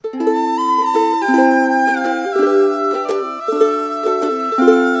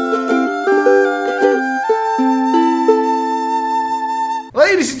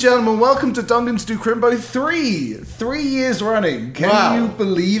and gentlemen, welcome to Dungeons Do Crimbo 3. 3 years running. Can you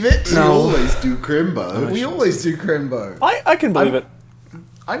believe it? No. We always do Crimbo. We always do Crimbo. I can believe it.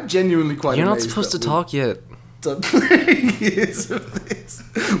 I'm genuinely quite You're not amazed supposed to that talk yet. we've done 3 years of this.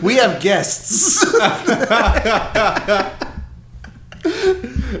 We have guests.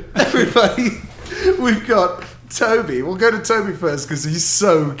 Everybody, we've got Toby. We'll go to Toby first because he's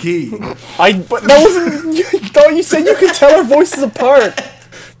so keen. But that wasn't. You said you could tell our voices apart.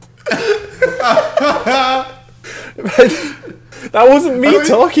 That wasn't me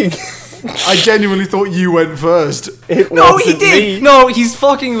talking. I genuinely thought you went first. No, he did! Me. No, he's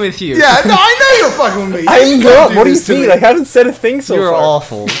fucking with you. Yeah, no, I know you're fucking with me. I'm You not. can't What do you this to mean? me. I haven't said a thing so You're far.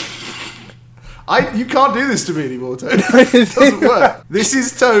 awful. You can't do this to me anymore, Toby. It doesn't work. This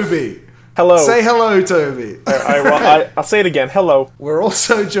is Toby. Hello. Say hello, Toby. I'll say it again. Hello. We're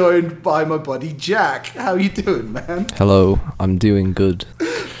also joined by my buddy Jack. How you doing, man? Hello, I'm doing good.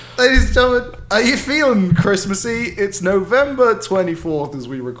 Ladies and gentlemen, are you feeling Christmassy? It's November 24th as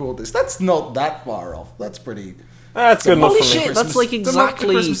we record this. That's not that far off. That's pretty... That's good enough Holy for me. shit, that's like It's a month to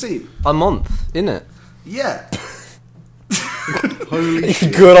exactly Christmas Eve. a month, isn't it? Yeah. Holy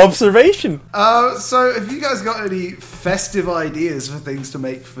shit. Good observation. So have you guys got any festive ideas for things to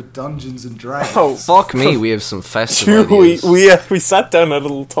make for Dungeons and Dragons? Oh, Fuck me, we have some festive we ideas. we sat down and had a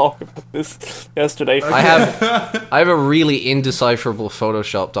little talk about this yesterday. I have a really indecipherable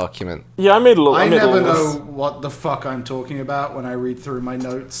Photoshop document. Yeah, I made a little. I made a never little know list. what the fuck I'm talking about when I read through my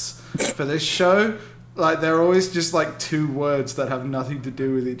notes for this show. Like, they're always just like two words that have nothing to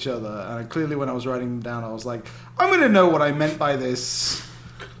do with each other. And clearly, when I was writing them down, I was like, I'm going to know what I meant by this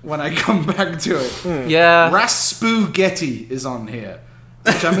when I come back to it. Yeah. Raspugetti is on here,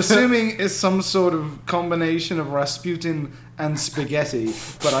 which I'm assuming is some sort of combination of Rasputin and spaghetti.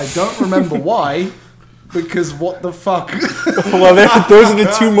 But I don't remember why, because what the fuck? Well, those are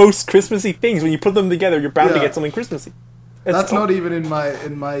the two most Christmassy things. When you put them together, you're bound to Yeah. get something Christmassy. That's not even in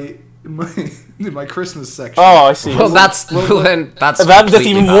my Christmas section. Oh, I see. Well, that's that's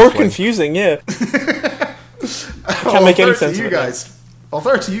completely even more baffling. confusing. Yeah. I'll make any throw it sense to you of it now. guys. I'll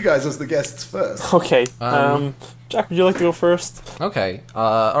throw it to you guys as the guests first. Okay. Jack, would you like to go first? Okay.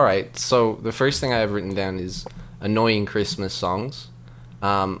 All right. So the first thing I have written down is annoying Christmas songs.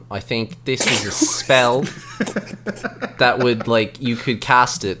 I think this is a spell that would you could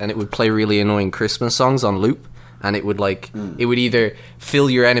cast it and it would play really annoying Christmas songs on loop, and it would it would either fill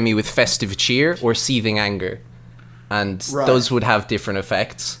your enemy with festive cheer or seething anger, and Right. those would have different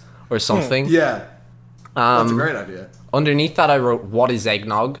effects or something. Yeah, that's a great idea. Underneath that, I wrote, "What is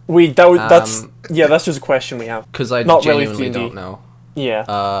eggnog?" That's just a question we have. Because I Not really genuinely D&D. don't know. Yeah.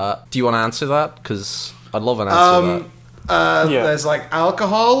 Do you want to answer that? Because I'd love an answer to that. Yeah. There's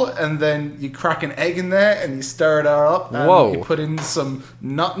alcohol, and then you crack an egg in there, and you stir it all up, and Whoa. you put in some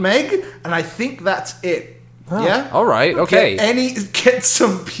nutmeg, and I think that's it. Yeah. All right. Okay. Get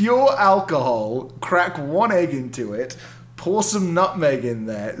some pure alcohol, crack one egg into it, pour some nutmeg in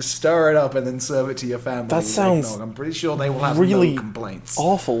there, stir it up, and then serve it to your family. That with sounds eggnog. I'm pretty sure they will have really no complaints.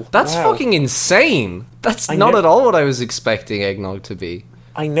 Awful. That's Wow. fucking insane. That's I not ne- at all what I was expecting eggnog to be.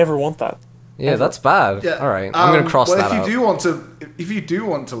 I never want that. Yeah, that's bad. Yeah. All right, I'm gonna cross that if out. If you do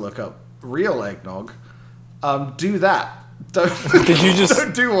want to look up real eggnog, do that. Don't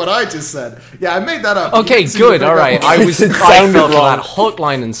don't do what I just said. Yeah, I made that up. Okay, You seem to good. pick All up right, on I it. was It I sounded fell for wrong. that hook,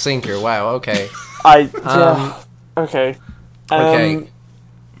 line, and sinker. Wow. Okay. Okay. Okay.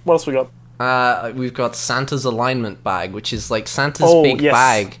 What else we got? We've got Santa's alignment bag, which is like Santa's Oh, big yes.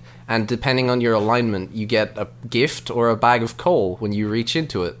 bag, and depending on your alignment, you get a gift or a bag of coal when you reach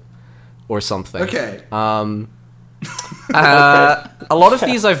into it, or something. Okay. A lot of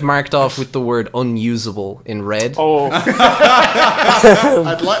these I've marked off with the word unusable in red. Oh,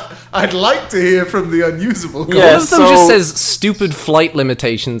 I'd like to hear from the unusable. Yeah. One of them so- just says stupid flight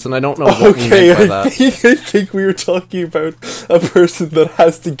limitations, and I don't know what we okay. meant by I that. think we were talking about a person that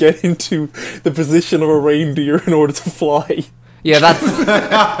has to get into the position of a reindeer in order to fly. Yeah, that's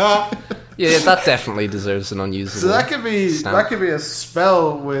yeah, that definitely deserves an unusable. So that could be stamp. a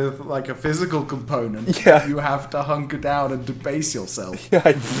spell with like a physical component. Yeah. You have to hunker down and debase yourself. Yeah,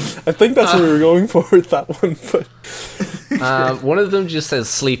 I think that's what we were going for with that one. But One of them just says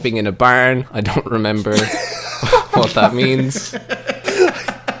sleeping in a barn. I don't remember what that means.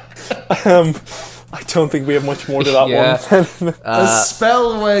 I don't think we have much more to that Yeah. one. A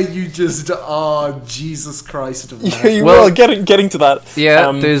spell where you just are Jesus Christ of Yeah, Nazareth. you Well- will getting to that. Yeah,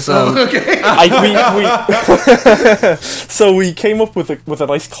 there's Okay. So we came up with a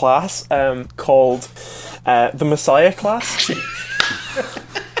nice class called the Messiah class,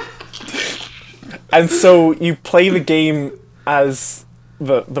 and so you play the game as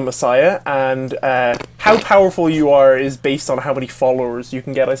the Messiah, and how powerful you are is based on how many followers you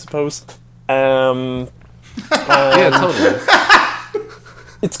can get, I suppose. Yeah, totally.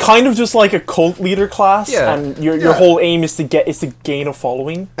 It's kind of just like a cult leader class, Yeah. and your whole aim is to gain a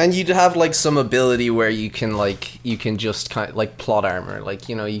following. And you'd have like some ability where you can just kind of like plot armor, like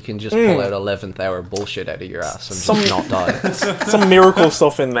you can just pull out 11th hour bullshit out of your ass and just not die. Some miracle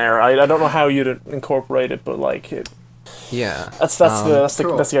stuff in there. I don't know how you'd incorporate it, but like Yeah, that's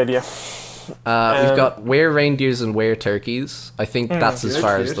cool. the idea. we've got were reindeers and were turkeys. I think that's as Good,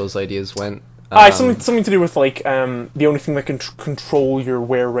 far as good. those ideas went. Something to do with like the only thing that can control your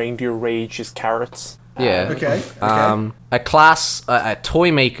were reindeer rage is carrots. Yeah. Okay. A class, a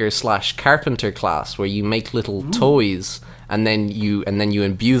toy maker / carpenter class where you make little toys and then you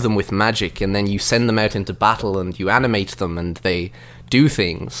imbue them with magic and then you send them out into battle and you animate them and they do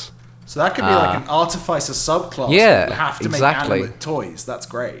things. So that could be like an artificer subclass. Yeah, where you have to exactly. make animate toys. That's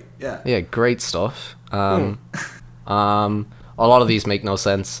great. Yeah. Yeah, great stuff. A lot of these make no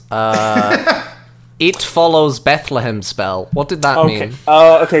sense. It follows Bethlehem spell. What did that Okay. mean?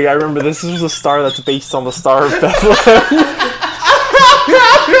 Okay, I remember this was a star that's based on the Star of Bethlehem.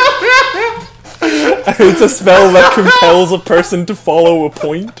 It's a spell that compels a person to follow a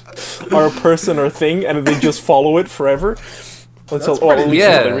point, or a person or thing, and they just follow it forever. Until, or at least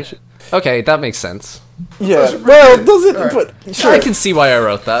until they reach it. Okay, that makes sense. Yeah. Well, does it? Alright. But sure. I can see why I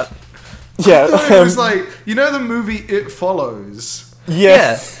wrote that. Yeah. It was like, you know the movie It Follows?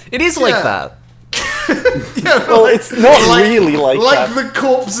 Yeah, it is like Yeah. that. Yeah, Well, it's not really like that. the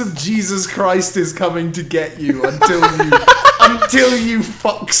corpse of Jesus Christ is coming to get you until you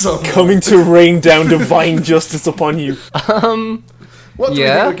fuck someone. Coming to rain down divine justice upon you. What do we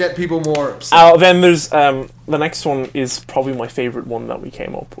Yeah. think would get people more upset? Then there's the next one is probably my favorite one that we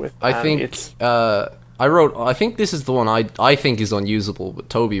came up with. I and think it's I think this is the one I think is unusable, but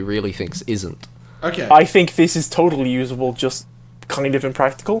Toby really thinks isn't. Okay. I think this is totally usable, just kind of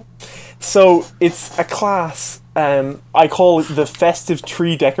impractical. So it's a class. I call it the Festive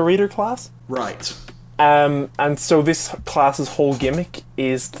Tree Decorator class. Right. And so this class's whole gimmick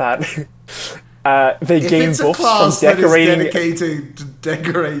is that they If gain it's a buffs from class that is decorating. dedicated to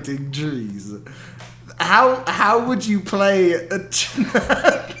decorating trees, how would you play a?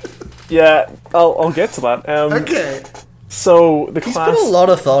 Yeah, I'll get to that. Okay. So the He's class. put a lot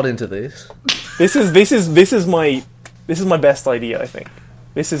of thought into this. This is my best idea. I think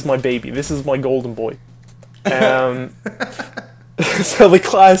this is my baby. This is my golden boy. So the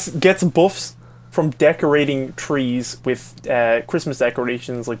class gets buffs from decorating trees with Christmas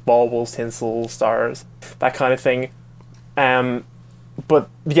decorations like baubles, tinsel, stars, that kind of thing. But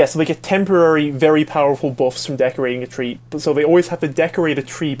yeah, so they get temporary, very powerful buffs from decorating a tree. So they always have to decorate a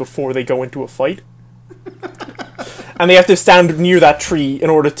tree before they go into a fight. And they have to stand near that tree in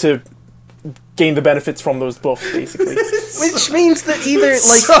order to gain the benefits from those buffs, basically. Which means that either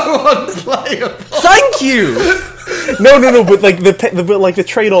So unplayable. thank you. No, but like the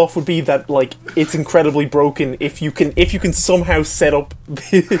trade-off would be that like it's incredibly broken if you can somehow set up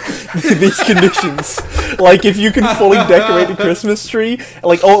these conditions. Like if you can fully decorate a Christmas tree,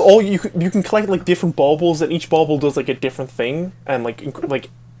 like all you can collect like different baubles, and each bauble does like a different thing, and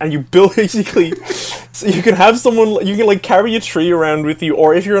and you build basically. So you can have someone, you can like carry a tree around with you,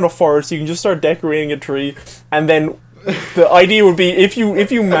 or if you're in a forest, you can just start decorating a tree, and then the idea would be if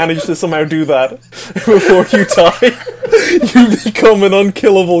you manage to somehow do that before you die, you become an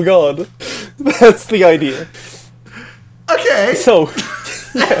unkillable god. That's the idea. Okay. So,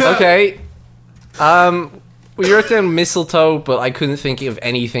 Okay. We wrote down mistletoe, but I couldn't think of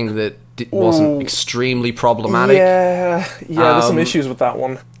anything that wasn't extremely problematic. yeah, there's some issues with that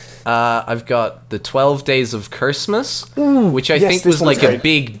one. I've got the 12 Days of Christmas, which I yes, think this was one's like a great.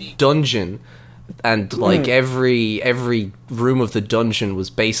 big dungeon, and like every room of the dungeon was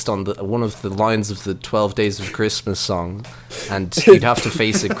based on one of the lines of the 12 Days of Christmas song, and you'd have to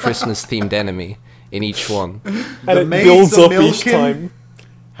face a Christmas themed enemy in each one. And it maids builds are up each milking? time.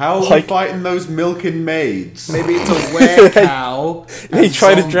 How are we Like- fighting those milking maids? Maybe it's a were-cow. They and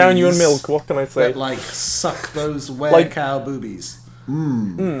try to drown you in zombies milk, what can I say? That, like, suck those were-cow boobies.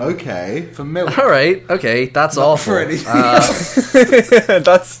 Okay. For milk. All right, okay, that's awful. For anything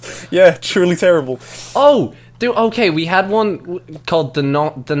That's, truly terrible. Oh, dude, okay, we had one called the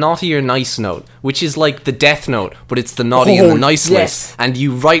naughty or nice note, which is like the death note, but it's the naughty and the nice yes. list, and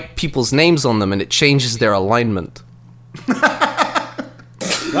you write people's names on them, and it changes their alignment.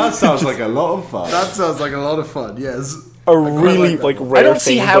 That sounds like a lot of fun. That sounds like a lot of fun, yes. A really, like that one. rare I don't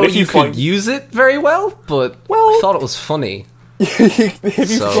see thing, how but if you could find- use it very well, but I thought it was funny. If you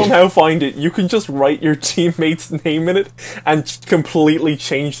So- somehow find it, you can just write your teammate's name in it and completely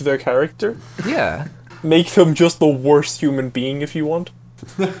change their character. Yeah. Make them just the worst human being if you want.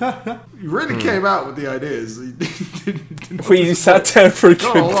 You really came out with the ideas. You didn't- We sat down for a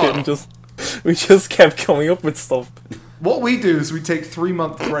Got a good lot. bit and we just kept coming up with stuff. What we do is we take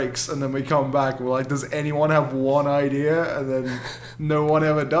 3-month breaks and then we come back. We're like, does anyone have one idea? And then no one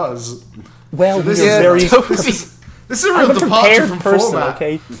ever does. Well, This we're is very. This is a I'm real a departure prepared from person, format.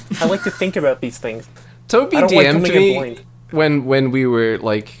 okay? I like to think about these things. Toby I don't like DM'd coming in me blind. when we were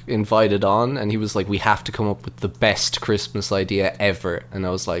like invited on, and he was like, "We have to come up with the best Christmas idea ever," and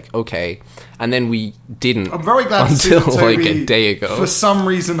I was like, "Okay," and then we didn't. I'm very glad to see until that like Toby, a day ago. for some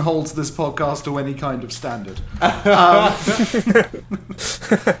reason, holds this podcast to any kind of standard.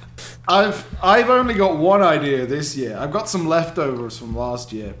 I've only got one idea this year. I've got some leftovers from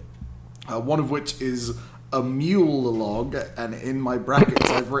last year. One of which is a mule log, and in my brackets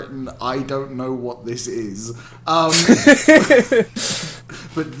I've written, "I don't know what this is."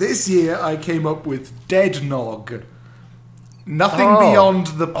 But this year I came up with Dead Nog. Nothing Oh. beyond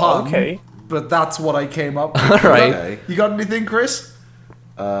the pun, okay. but that's what I came up with. Alright. Okay. You got anything, Chris?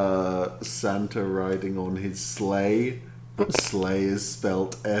 Santa riding on his sleigh, but sleigh is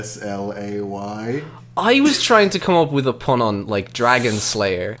spelt S-L-A-Y. I was trying to come up with a pun on like Dragon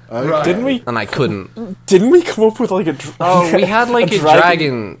Slayer, Right. Didn't we? and I couldn't. Didn't we come up with like a? Oh, we had like a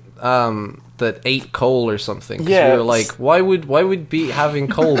dragon that ate coal or something. 'Cause Yeah. we were like, why would having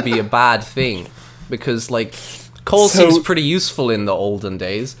coal be a bad thing? Because like coal So- seems pretty useful in the olden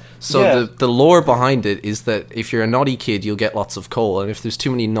days. So Yeah. the lore behind it is that if you're a naughty kid, you'll get lots of coal, and if there's too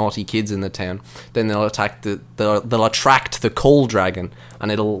many naughty kids in the town, then they'll attract the coal dragon,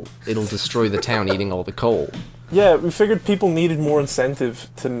 and it'll destroy the town, eating all the coal. Yeah, we figured people needed more incentive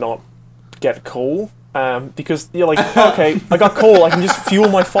to not get coal. Because you're like, okay, I got coal, I can just fuel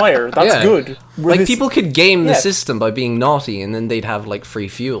my fire. That's Yeah. good. Where Like this- people could game the Yeah. system by being naughty, and then they'd have like free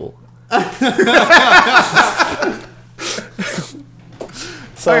fuel.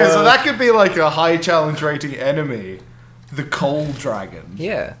 So, Okay, so that could be like a high challenge rating enemy, the coal dragon.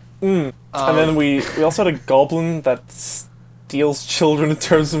 Yeah. and then we also had a goblin that steals children and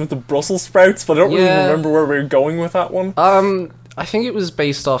turns them into Brussels sprouts, but I don't really Yeah. remember where we were going with that one. I think it was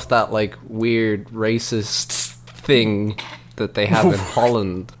based off that like weird racist thing that they have in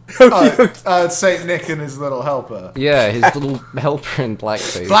Holland. Saint Nick and his little helper. Yeah, his little helper in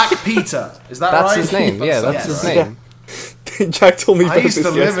blackface. Black Peter, is that That's right? his name. Yeah, that's his right. name. Jack told me I about used this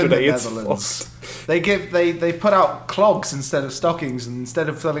to live in the yesterday. It's Netherlands. fucked. They put out clogs instead of stockings, and instead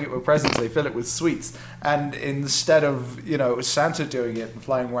of filling it with presents, they fill it with sweets. And instead of Santa doing it and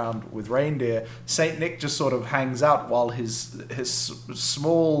flying around with reindeer, Saint Nick just sort of hangs out while his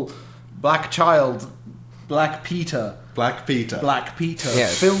small black child, Black Peter, Yeah.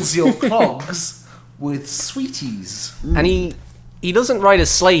 fills your clogs with sweeties. And he doesn't ride a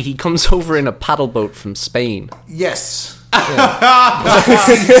sleigh. He comes over in a paddle boat from Spain. Yes. Black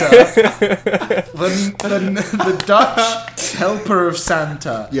Peter. The Dutch helper of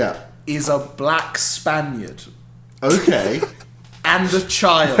Santa Yeah. is a black Spaniard Okay. and a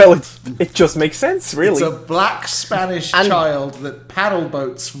child. Well, it just makes sense, It's really. a black Spanish And- child that paddle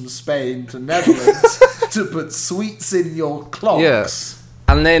boats from Spain to Netherlands to put sweets in your clogs. Yeah.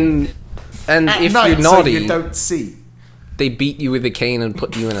 And At if night, you're naughty, so you don't see. they beat you with a cane and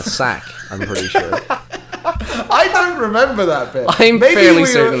put you in a sack. I'm pretty sure. I don't remember that bit. I'm fairly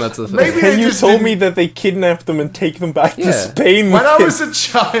certain that's a thing. Maybe And they you just told didn't- me that they kidnapped them and take them back Yeah. to Spain. When with I him. was a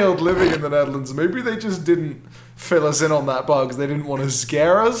child living in the Netherlands, maybe they just didn't fill us in on that part because they didn't want to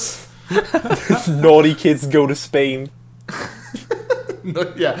scare us. Naughty kids go to Spain.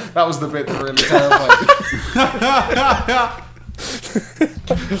 Yeah, that was the bit that really terrified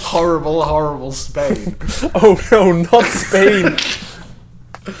me. Horrible, horrible Spain. Oh no, not Spain.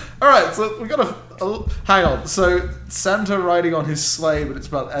 Alright, so we gotta... hang on. So, Santa riding on his sleigh, but it's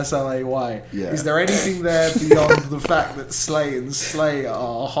spelled S-L-A-Y. Yeah. Is there anything there beyond the fact that sleigh and sleigh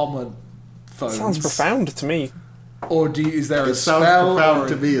are homophones? Sounds profound to me. Or is there a It sounds spell profound or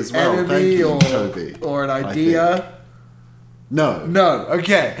to an me as well. enemy Thank you, or, Toby. or an I idea? No. No.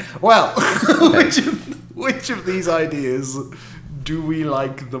 Okay. Well, which of these ideas do we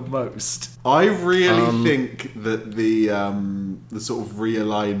like the most? I really think that the sort of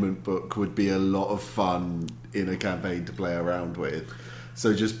realignment book would be a lot of fun in a campaign to play around with.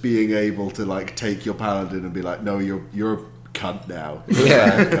 So just being able to like take your paladin and be like, no, you're a cunt now. You're a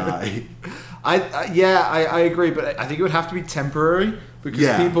Yeah. bad guy. I agree, but I think it would have to be temporary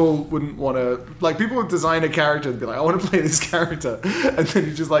because people wouldn't want to. Like, people would design a character and be like, "I want to play this character," and then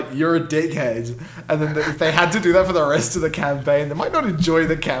you're just like, "You're a dickhead." And then if they had to do that for the rest of the campaign, they might not enjoy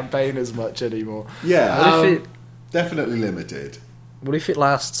the campaign as much anymore. Yeah, What if it definitely limited. What if it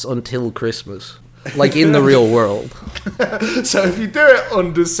lasts until Christmas? Like in the real world. So if you do it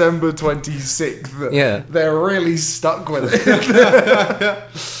on December 26th, Yeah. they're really stuck with it.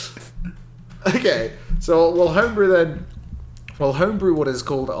 Okay, so we'll homebrew what is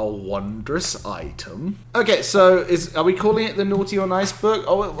called a wondrous item. Okay, so are we calling it the naughty or nice book?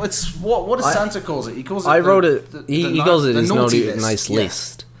 Oh, what does Santa calls it? He calls it. I wrote it. He calls it the his naughty naughty nice Yeah.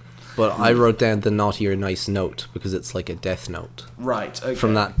 list. But I wrote down the naughty or nice note because it's like a death note Right. Okay.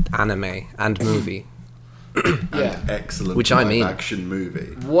 from that anime and movie. Yeah. Excellent Which I mean. action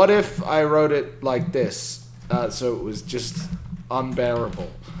movie. What if I wrote it like this, so it was just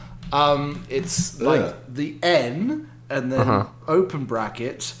unbearable? It's like Ugh. the N, and then open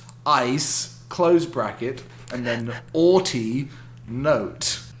bracket, ice, close bracket, and then aughty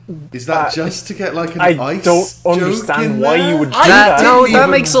note. Is that just to get like an I ice don't joke understand in why there? you would do I that. didn't No, that even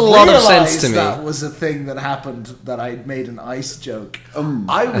makes a lot of sense to realise me. That was a thing that happened, that I made an ice joke.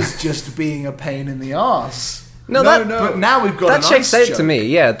 I was just being a pain in the arse. No, But now we've got that an checks ice out joke. to me.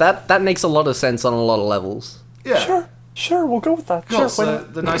 Yeah, that makes a lot of sense on a lot of levels. Yeah. Sure, we'll go with that. Cool, Sure, so why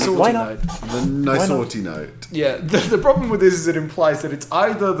not? the nice Why aughty not? note. The nice Why not? naughty note. Yeah, the problem with this is it implies that it's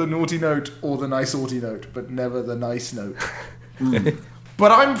either the naughty note or the nice aughty note, but never the nice note.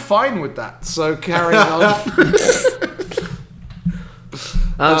 But I'm fine with that, so carry on.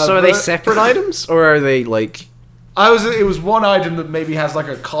 So are they but- separate items or are they like? It was one item that maybe has like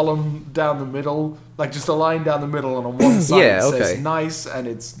a column down the middle, like just a line down the middle, and on one side Yeah, it says okay. nice, and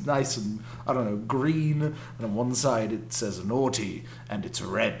it's nice and, I don't know, green, and on one side it says naughty, and it's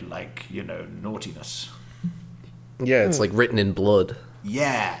red, like, naughtiness. Yeah, it's like written in blood.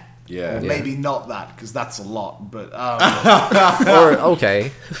 Yeah. Yeah. Or maybe not that, because that's a lot, but Or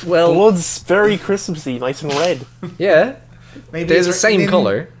okay, well, Blood's very Christmassy, nice and red. yeah, maybe they're it's the same written in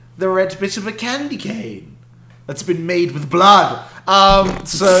color. the red bit of a candy cane that's been made with blood.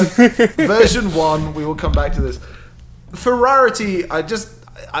 So version 1, we will come back to this. For rarity,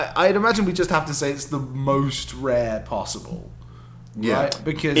 I'd imagine we just have to say it's the most rare possible. Yeah. Right?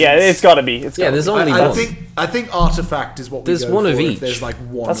 Because Yeah, it's gotta be. It's Yeah, gotta there's be. only I one. think artifact is what we There's go one for of if each. There's like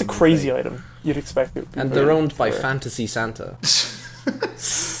one. That's a in the crazy thing. item. You'd expect it. And they're owned by Fantasy Santa.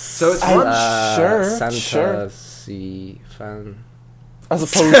 So it's I- one. Sure, Santa sure. Fan. As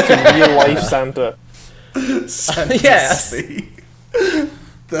opposed to real life Santa. Yes.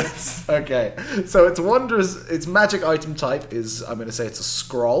 That's okay. So it's wondrous. Its magic item type is, I'm going to say it's a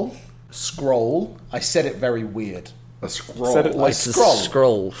scroll. Scroll. I said it very weird. A scroll. Said it like It's a Scroll.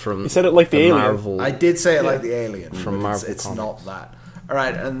 scroll from. You said it like the alien. Marvel. I did say it like the alien From but Marvel It's Comics. not that. All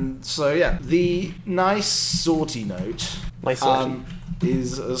right, and so yeah, the nice sorty note Nice sorty.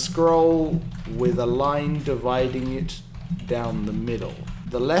 is a scroll with a line dividing it down the middle.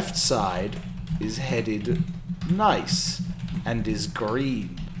 The left side is headed nice and is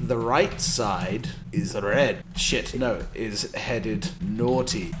green. The right side is red. Is headed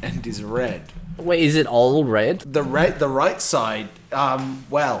naughty and is red. Wait, is it all red? The right side,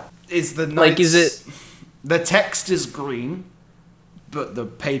 is the nice. Like, is it- The text is green, but the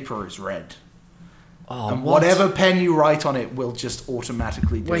paper is red. Oh, And whatever pen you write on it will just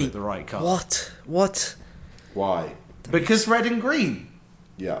automatically do it the right color. What? What? Why? Because red and green.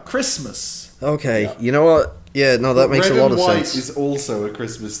 Yeah. Christmas. Okay, Yeah. you know what? Yeah, no, that makes Red a lot and of white sense. is also a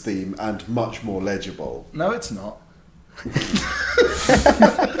Christmas theme and much more legible. No, it's not.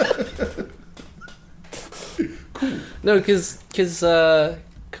 No, because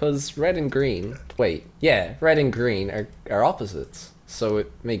red and green. Wait, yeah, red and green are opposites, so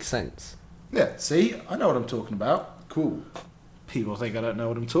it makes sense. Yeah, see? I know what I'm talking about. Cool. People think I don't know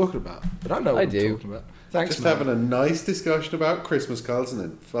what I'm talking about, but I know what I I'm do. talking about. Thanks, Just man. having a nice discussion about Christmas cards and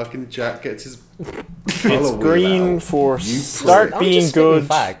then fucking Jack gets his It's colour wheel green out. for You start prick. being just spitting good.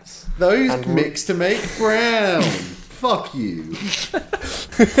 Facts. Those And mix to make brown. Fuck you.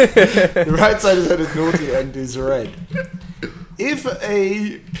 The right side is headed naughty and is red. If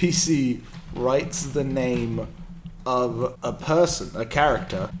a PC writes the name of a person, a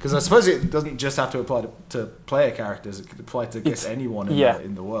character, because I suppose it doesn't just have to apply to player characters, it could apply to guess anyone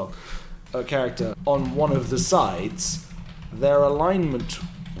in the world. A character on one of the sides, their alignment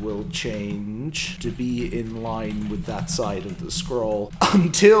will change to be in line with that side of the scroll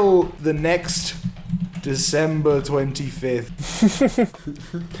until the next December 25th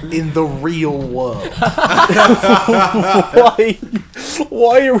in the real world. Why?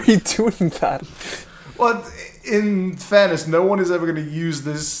 Why are we doing that? Well, in fairness, no one is ever going to use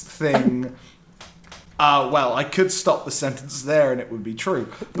this thing. Well, I could stop the sentence there and it would be true.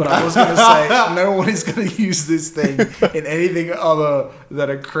 But I was going to say, no one is going to use this thing in anything other than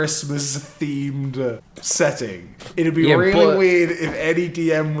a Christmas-themed setting. It'd be really weird if any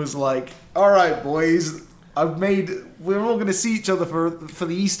DM was like, all right, boys, we're all going to see each other for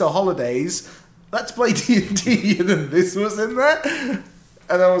the Easter holidays. Let's play D&D, and then this was in there.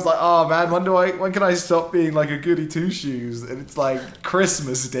 And I was like, oh man, when can I stop being like a goody two-shoes? And it's like,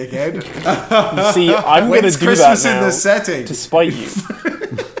 Christmas, dickhead. See, I'm going to do Christmas that now in this setting? to spite you.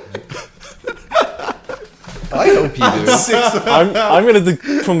 I hope you do. I'm going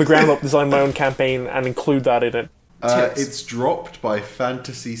to, from the ground up, design my own campaign and include that in it. It's dropped by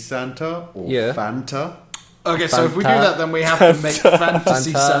Fantasy Santa or Fanta. Okay, so if we do that, then we have to make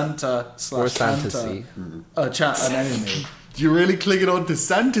Fantasy Santa / or Fanta fantasy. an enemy. You're really clinging on to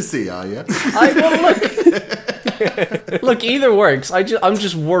Fantasy, are you? Look, either works. I'm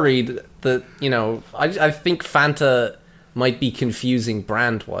just worried that, I think Fanta might be confusing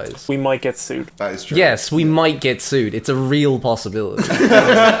brand-wise. We might get sued. That is true. Yes, we might get sued. It's a real possibility.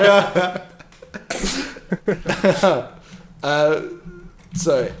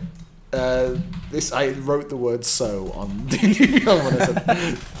 This I wrote the word "so" on.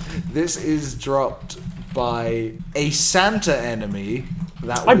 This is dropped by a Santa enemy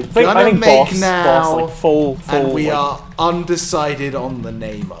that we're gonna make now, full, and we are undecided on the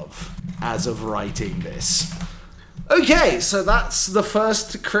name of as of writing this. Okay, so that's the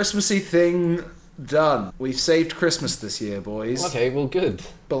first Christmassy thing done. We've saved Christmas this year, boys. Okay, well, good.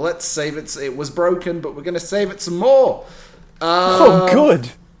 But let's save it. It was broken, but we're gonna save it some more.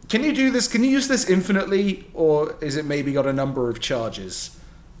 Good. Can you do this? Can you use this infinitely, or is it maybe got a number of charges?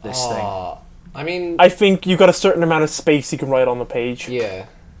 This thing. I mean, I think you got a certain amount of space you can write on the page. yeah.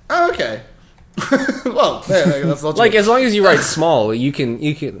 Oh, okay. Well, there, that's logical. Like, as long as you write small, you can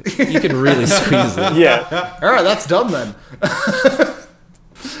really squeeze it. Yeah. All right, that's done then.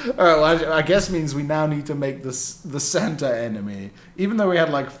 All right, well, I guess means we now need to make the Santa enemy, even though we had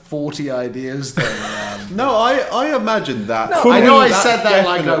like 40 ideas going around. No, I imagine that. I know I said that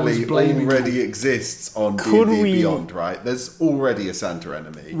like I was definitely blaming already you. exists on Could D&D we- Beyond, right? There's already a Santa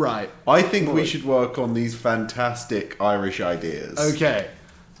enemy. Right. I think we should work on these fantastic Irish ideas. Okay.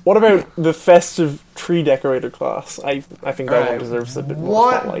 What about the festive tree decorator class? I think that one Alright, deserves a bit more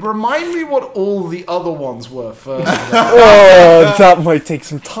What? spotlight. Remind me what all the other ones were first. Oh, that might take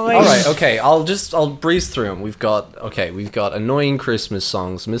some time. All right, okay. I'll breeze through them. We've got annoying Christmas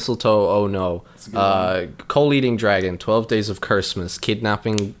songs, mistletoe, oh no, coal eating dragon, 12 Days of Christmas,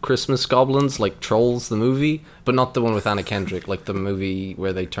 kidnapping Christmas goblins like Trolls the movie, but not the one with Anna Kendrick, like the movie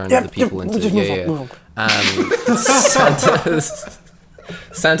where they turn the people into move on.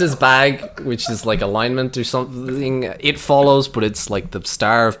 Santa's bag, which is like alignment or something. It follows, but it's like the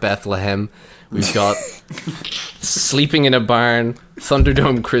Star of Bethlehem. We've got sleeping in a barn,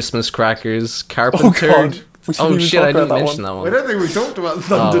 Thunderdome Christmas crackers, Carpenter. God. We Oh shouldn't even shit! talk I didn't about that mention one. that I one. don't think we talked about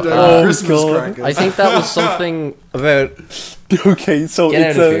Thunderdome Oh, Christmas God. crackers. I think that was something about. Okay, so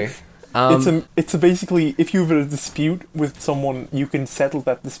Get it's out of here. it's a basically, if you have a dispute with someone, you can settle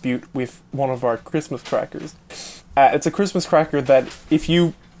that dispute with one of our Christmas crackers. It's a Christmas cracker that if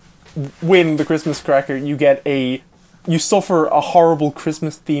you win the Christmas cracker, you suffer a horrible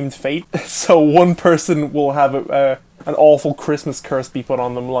Christmas themed fate. So one person will have an awful Christmas curse be put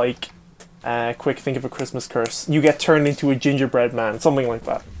on them, like quick, think of a Christmas curse. You get turned into a gingerbread man, something like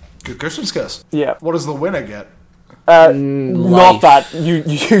that. Good Christmas curse. Yeah. What does the winner get? Not that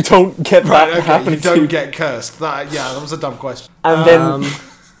you don't get Right, that okay, happening you to you. don't get cursed. That was a dumb question. And then,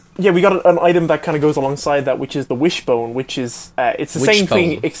 yeah, we got an item that kind of goes alongside that, which is the wishbone, which is it's the same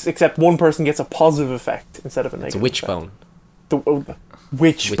thing, except one person gets a positive effect instead of a negative. It's a effect. wishbone, The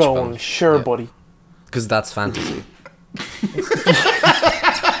wishbone, sure, Yeah. buddy. because that's fantasy.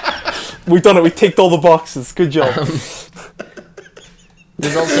 We've done it. We ticked all the boxes. Good job.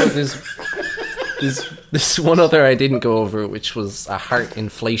 There's also this one other I didn't go over, which was a heart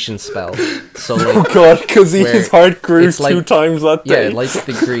inflation spell. So like, God, because where his heart grew it's like- 2 times that day. yeah, like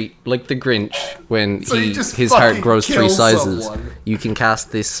the Grinch when So you just his heart fucking grows 3 kill sizes. someone. You can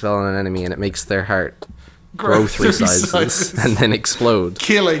cast this spell on an enemy, and it makes their heart grow 3 sizes and then explode.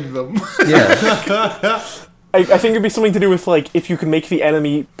 Killing them. Yeah, I think it'd be something to do with like if you can make the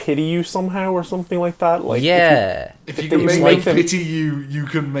enemy pity you somehow or something like that. Like yeah, If you they can make make them them- pity you, you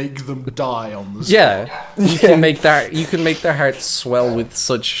can make them die on the spot. yeah. You can make their heart swell with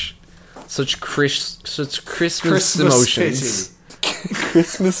such Christmas Christmas emotions. pity.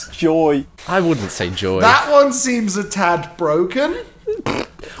 Christmas joy. I wouldn't say joy. That one seems a tad broken.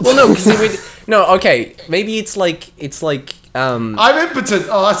 Well, no, because no. Okay, maybe it's like I'm impotent.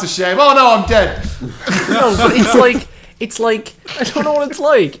 Oh, that's a shame. Oh no, I'm dead. no, but it's like I don't know what it's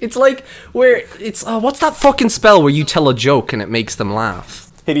like. It's like where it's what's that fucking spell where you tell a joke and it makes them laugh?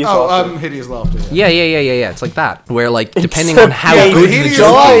 Hideous Oh, laughter. hideous laughter. Yeah. It's like that. Where like depending Except on how gay. good the Hideous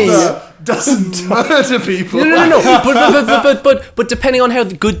joke is. laughter doesn't murder people. No. But depending on how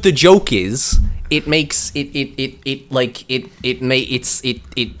good the joke is, it makes it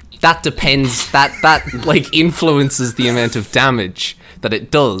that depends that like influences the amount of damage that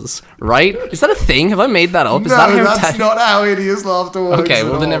it does, right? Is that a thing? Have I made that up? Is No, that how that's not how hideous laughter works. Okay,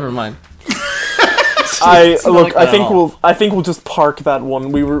 well at then all. never mind. I like that at all. I think we'll just park that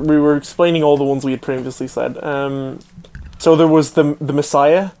one. We were explaining all the ones we had previously said. So there was the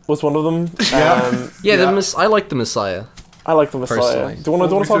Messiah was one of them. Yeah. Yeah, I like the Messiah. I like the Messiah. Personally. Do you want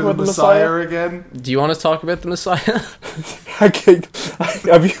to What talk we do about the with Messiah? again? Do you want to talk about the Messiah? Okay.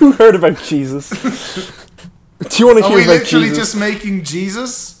 Have you heard about Jesus? Do you want to Are hear we about literally Jesus? just making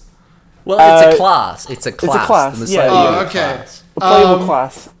Jesus? Well, it's a class. It's a class. class, The yeah. Messiah Oh, is a okay. class. A playable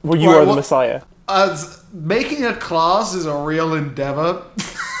class where you right, are the what- Messiah. Making a class is a real endeavor.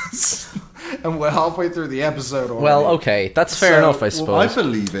 And we're halfway through the episode already. Well, okay, that's fair So, enough, I I suppose.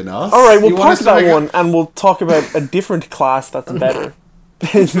 believe in us. All right, we'll You want park us to that make a- one, and we'll talk about a different class that's better.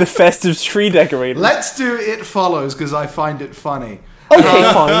 The festive tree decorator. Let's do It Follows, because I find it funny. Okay,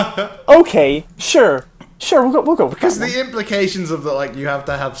 fine. Okay, sure, we'll go with Because that one. the implications of you have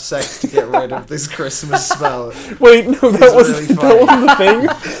to have sex to get rid of this Christmas spell. Wait, no, that really wasn't the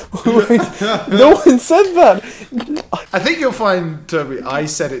thing. Wait, no one said that. I think you'll find, Toby, I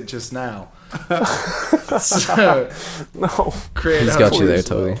said it just now. So, No, create He's a got you holy there,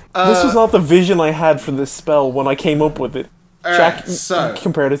 spell. Toby. this was not the vision I had for this spell when I came up with it. Jack so-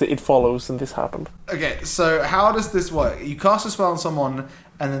 compared it to It Follows, and this happened. Okay, so how does this work? You cast a spell on someone,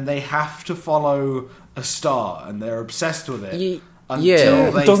 and then they have to follow a star, and they're obsessed with it. Until yeah.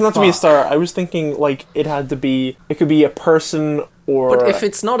 they It doesn't have to be a fuck. star. I was thinking like it could be a person or. But if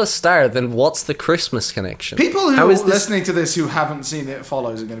it's not a star, then what's the Christmas connection? People who How are is this? listening to this who haven't seen It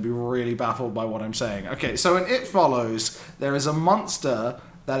Follows are going to be really baffled by what I'm saying. Okay, so in It Follows, there is a monster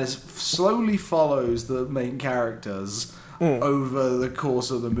that slowly follows the main characters over the course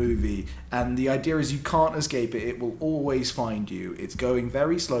of the movie, and the idea is you can't escape it. It will always find you. It's going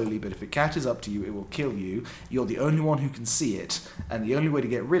very slowly, but if it catches up to you, it will kill you. You're the only one who can see it, and the only way to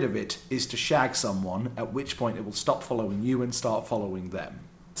get rid of it is to shag someone, at which point it will stop following you and start following them.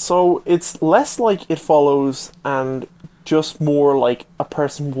 So it's less like It Follows and just more like a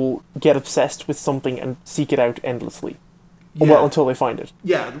person will get obsessed with something and seek it out endlessly. Well, until they find it.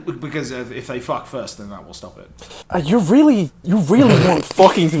 Yeah, because if they fuck first, then that will stop it. You really want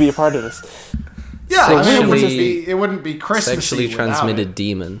fucking to be a part of this. Yeah, I mean, Sexually- it wouldn't be Christmassy Sexually without transmitted it.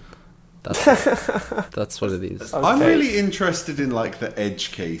 demon. That's that's what it is. I'm Okay. really interested in like the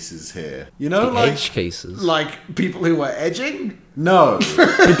edge cases here. You know, The like edge cases. Like people who are edging. no, He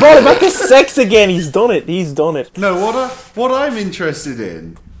brought it back to sex again. He's done it. no. What I'm interested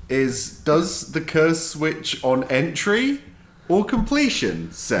in is, does the curse switch on entry or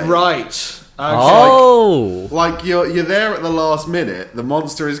completion? Say Right. Okay. Oh, Like you're there at the last minute. The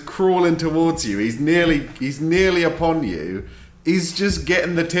monster is crawling towards you. He's nearly upon you. He's just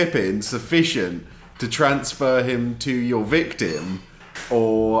getting the tip in sufficient to transfer him to your victim,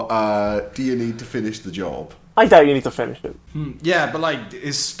 or do you need to finish the job? I doubt you need to finish it. Yeah, but like,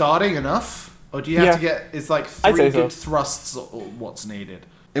 is starting enough, or do you have Yeah. to get? It's like I'd three say so. good thrusts or what's needed.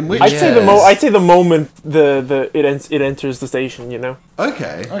 In which I'd say Yes. I'd say the moment it enters the station, you know.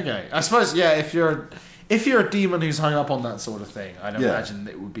 okay. Okay, I suppose yeah. If you're a demon who's hung up on that sort of thing, I'd Yeah. imagine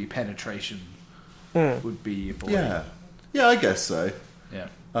it would be penetration. Would be important. Yeah, I guess so. Yeah.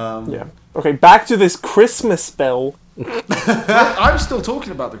 Yeah. Okay, back to this Christmas spell. I'm still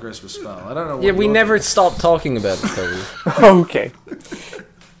talking about the Christmas spell. I don't know. What yeah. We you're never talking stopped talking about it, Toby. Okay.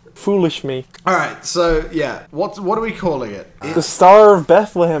 Foolish me. about. All right. So yeah, what are we calling it? The Star of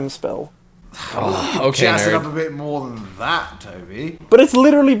Bethlehem spell. Okay, Jazz it up nerd. a bit more than that, Toby. But it's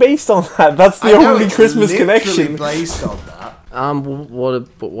literally based on that. That's the I know only it's Christmas literally connection. based on that.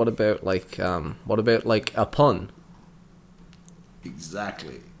 What about like a pun?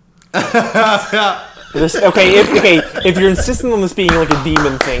 Exactly. If you're insisting on this being like a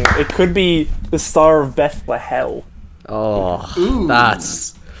demon thing, it could be the Star of Bethlehem. Oh, Ooh.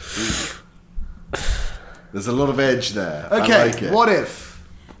 that's There's a lot of edge there. Okay. I like it. What if?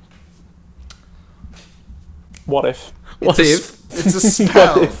 What if? what if? It's a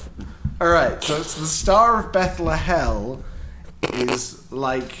spell. What if? All right. So it's the Star of Bethlehem, is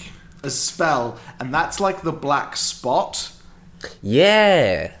like a spell, and that's like the black spot,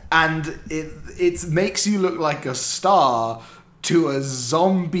 Yeah. and it makes you look like a star to a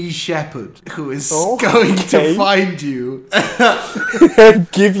zombie shepherd who is going to find you.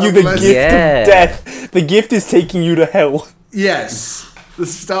 Give you the Unless- gift Yeah. of death. The gift is taking you to hell. Yes, the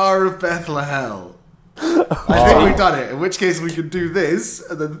Star of Bethlehem. I think we've done it. In which case, we could do this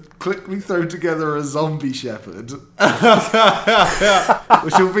and then quickly throw together a zombie shepherd,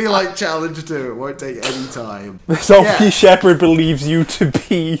 which will be like challenge 2. It won't take any time. The zombie Yeah. shepherd believes you to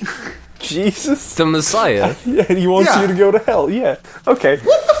be Jesus. The Messiah. Yeah, and he wants Yeah. you to go to hell. Yeah. Okay.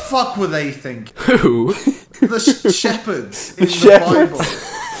 What the fuck were they thinking? Who? The shepherds in the shepherds? Bible.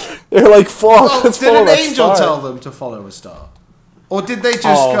 They're like, fuck, Well, let's did follow an that angel star. tell them to follow a star? Or did they just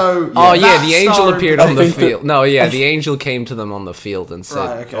go... Oh yeah, "That the angel star appeared in on the think that- field. No, yeah, the angel came to them on the field and said,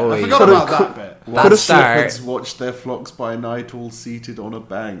 Right, okay. "Oh, I yeah, forgot about that bit. that Could've star." Shepherds watched their flocks by night, all seated on a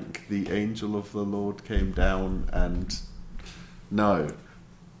bank. The angel of the Lord came down and... No.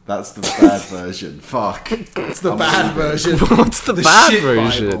 That's the bad version. Fuck. It's the bad version. What's the bad shit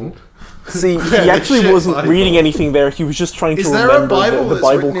version? Bible. See, he actually shit wasn't Bible. reading anything there. He was just trying to Is there a remember Bible the that's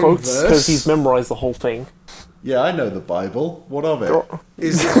Bible written in quotes verse? because he's memorized the whole thing. Yeah, I know the Bible. What of it?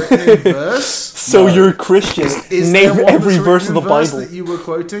 Is it written in verse? So you're a Christian. Is Name there one every that's verse of written the in verse Bible. that you were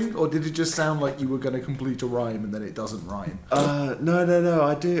quoting, or did it just sound like you were going to complete a rhyme and then it doesn't rhyme? No,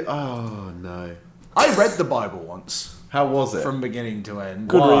 I do. Oh, no. I read the Bible once How was it? from beginning to end.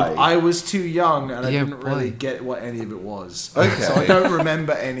 Good Why? read. I was too young and I Yeah, didn't really why? get what any of it was. Okay. So I don't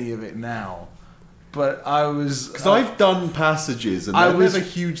remember any of it now. But I was... Because I've done passages and I they're was- never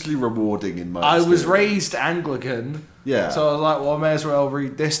hugely rewarding in most. I was doing it. raised Anglican. Yeah. So I was like, well, I may as well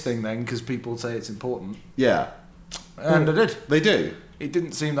read this thing then because people say it's important. Yeah, And I did. they do. It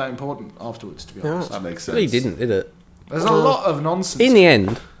didn't seem that important afterwards, to be honest. That makes sense. Really didn't, did it? There's a lot of nonsense. In the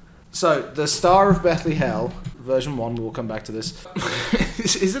end, So, the Star of Bethlehem, version 1, we'll come back to this.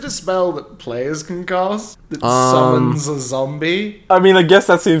 Is it a spell that players can cast that summons a zombie? I mean, I guess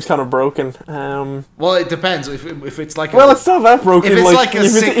that seems kind of broken. Well, it depends. If it's like Well, it's not that broken. If it's like a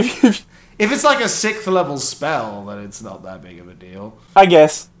if sick- if if it's like a 6th level spell, then it's not that big of a deal. I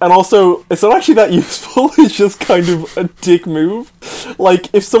guess. And also, it's not actually that useful. It's just kind of a dick move.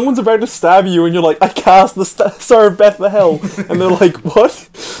 Like, if someone's about to stab you and you're like, I cast the Star of Bethlehem, and they're like, what?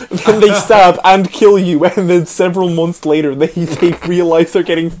 And then they stab and kill you, and then several months later, they realize they're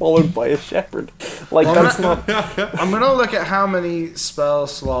getting followed by a shepherd. Like, that's not... I'm gonna look at how many spell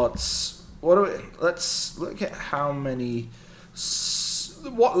slots. Let's look at how many.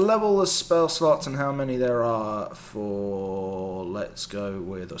 What level of spell slots and how many there are for. Let's go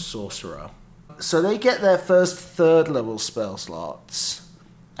with a sorcerer. So they get their first 3rd level spell slots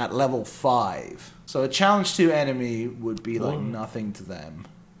at level 5. So a challenge 2 enemy would be like nothing to them.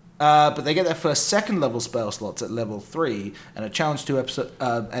 But they get their first 2nd level spell slots at level 3, and a challenge 2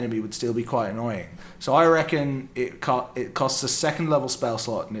 enemy would still be quite annoying. So I reckon it costs a 2nd level spell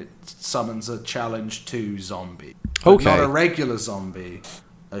slot and it summons a challenge 2 zombie. But Okay. not a regular zombie,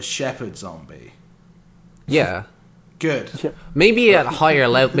 a shepherd zombie. yeah. Good. Yeah. Maybe at a higher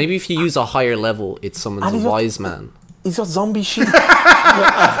level. Maybe if you use a higher level, it summons And a he's not- wise man. He's got zombie sheep.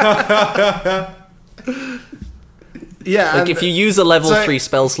 Yeah. Like and if you use a level so- 3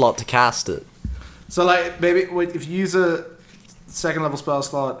 spell slot to cast it. So like maybe if you use a 2nd level spell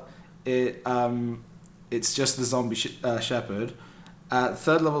slot, it's just the zombie shepherd.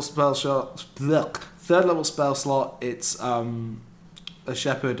 3rd level spell shot. 3rd level spell slot, it's a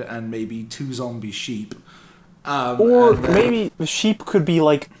shepherd and maybe 2 zombie sheep. Or and then- maybe the sheep could be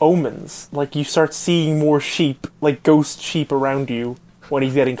like omens. Like, you start seeing more sheep, like ghost sheep around you when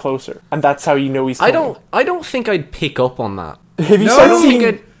he's getting closer. And that's how you know he's coming. I don't think I'd pick up on that. If you No, start I don't think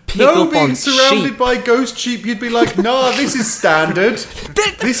seeing... I'd pick No, up being on surrounded sheep. by ghost sheep, you'd be like, nah, this is standard.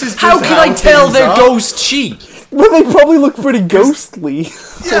 This is just How can I tell things they're are. ghost sheep? Well, they probably look pretty ghostly.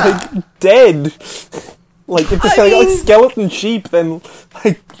 Yeah. Like, dead. Like, if they're like skeleton sheep, then,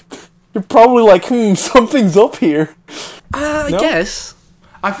 like, you're probably like, something's up here. I No? guess.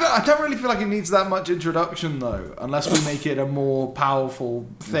 I don't really feel like it needs that much introduction though, unless we make it a more powerful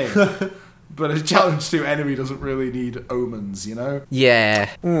thing. But a challenge 2 enemy doesn't really need omens, you know? Yeah.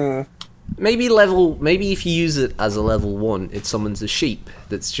 Maybe if you use it as a level 1, it summons a sheep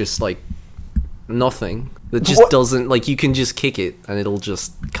that's just like nothing. That just What? doesn't, like, you can just kick it and it'll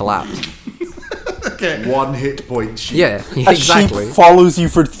just collapse. Okay. 1 hit point sheep. Yeah, A exactly. sheep follows you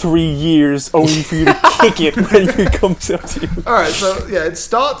for 3 years, only for you to kick it when it comes up to you. Alright, so yeah, it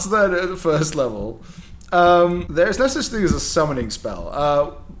starts then at the 1st level. There's no such thing as a summoning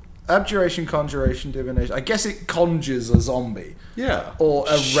spell. abjuration, conjuration, divination. I guess it conjures a zombie. Yeah. Or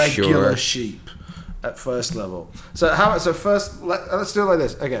a regular Sure. sheep at first level. So first, let's do it like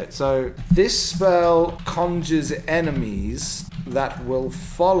this. Okay, so this spell conjures enemies that will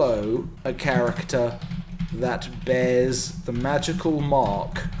follow a character that bears the magical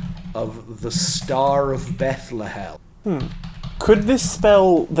mark of the Star of Bethlehem. Could this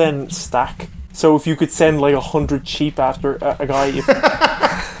spell then stack? So if you could send like 100 sheep after a guy,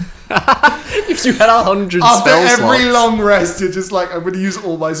 If you had 100 After spell every slots. long rest, you're just like, I'm going to use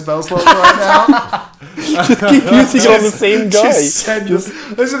all my spell slots right now. keep using it on the same guy.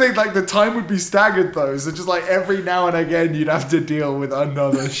 That's the thing, like the time would be staggered though, so just like every now and again you'd have to deal with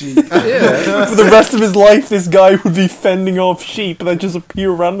another sheep. Yeah. For the rest of his life, this guy would be fending off sheep that just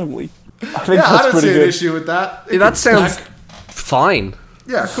appear randomly. I think Yeah, I that's don't pretty see an good. issue with that. It Yeah, that could sounds stack. fine.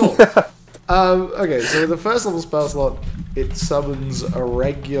 Yeah, cool. Okay, so with the first level spell slot, it summons a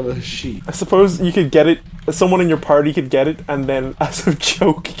regular sheep. I suppose you could get it. Someone in your party could get it, and then, as a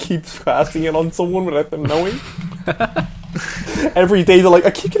joke, keep casting it on someone without them knowing. Every day they're like,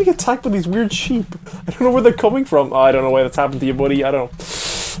 I keep getting attacked by these weird sheep. I don't know where they're coming from. Oh, I don't know why that's happened to you, buddy. I don't know.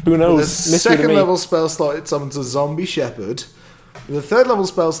 Who knows? The Mystery to second me. level spell slot, it summons a zombie shepherd. With the third level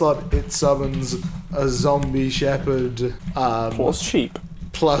spell slot, it summons a zombie shepherd Plus sheep.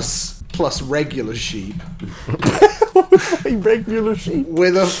 plus regular sheep. A regular sheep.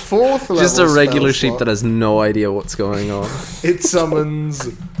 With a fourth level Just a regular spell sheep slot, that has no idea what's going on. it summons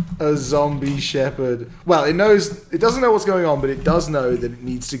a zombie shepherd. Well, it doesn't know what's going on, but it does know that it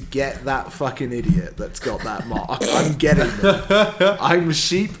needs to get that fucking idiot that's got that mark. I'm getting them. I'm a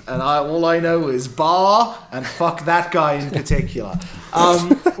sheep, and all I know is bar and fuck that guy in particular.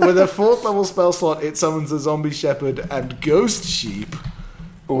 With a fourth level spell slot, it summons a zombie shepherd and ghost sheep,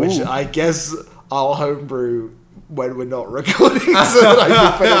 which Ooh. I guess I'll homebrew when we're not recording so that I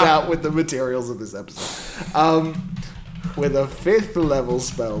can put it out with the materials of this episode. With a fifth level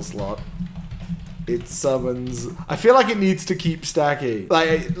spell slot, it summons. I feel like it needs to keep stacking.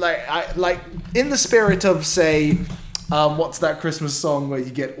 Like in the spirit of, say, what's that Christmas song where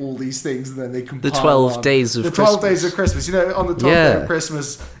you get all these things and then they compile The 12 on? days of the 12 Christmas. days of Christmas. You know, on the 12th day of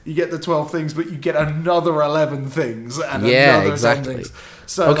Christmas, you get the 12 things, but you get another 11 things and Yeah, another exactly. 10 things.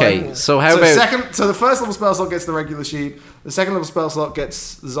 So, Okay, so how about- So the first level spell slot gets the regular sheep. The second level spell slot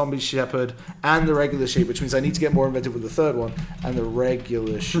gets the zombie shepherd and the regular sheep, which means I need to get more inventive with the third one and the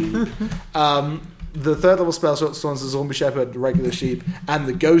regular sheep. The third level spell slot spawns the zombie shepherd, the regular sheep, and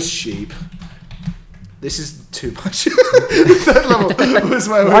the ghost sheep. This is too much. Third level was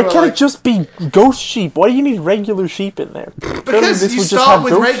where we Why were can't like, it just be ghost sheep? Why do you need regular sheep in there? Surely because this you would just start have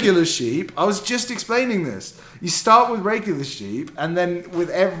with ghost regular sheep. I was just explaining this. You start with regular sheep, and then with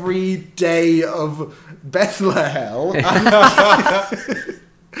every day of Bethlehem,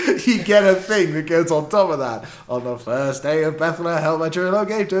 you get a thing that goes on top of that. On the first day of Bethlehem, my true love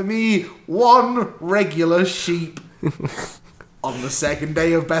gave to me one regular sheep. On the second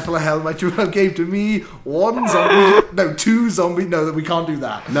day of Bethlehem, my true love gave to me one zombie. No, two zombie. No, we can't do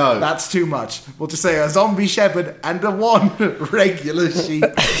that. No. That's too much. We'll just say a zombie shepherd and a one regular sheep.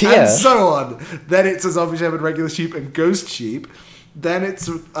 Yeah. And so on. Then it's a zombie shepherd, regular sheep, and ghost sheep. Then it's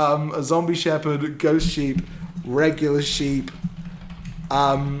a zombie shepherd, ghost sheep, regular sheep,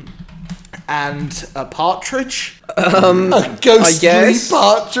 and a partridge. A ghostly guess.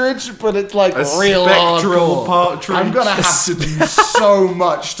 partridge, but it's like A real spectral hardcore. partridge. I'm gonna have to do so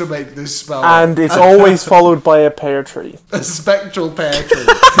much to make this spell. And it's always followed by a pear tree. A spectral pear tree.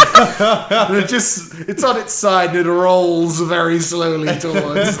 And it's on its side and it rolls very slowly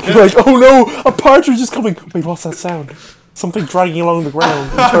towards. You're like, oh no, a partridge is coming. Wait, what's that sound? Something dragging along the ground.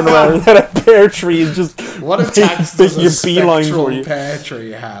 You turn around and then a pear tree and just What attacks make does a your beeline spectral for you. pear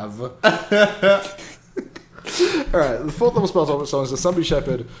tree have? Alright, the fourth level spell top song is a zombie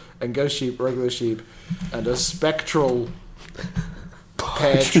shepherd and ghost sheep, regular sheep, and a spectral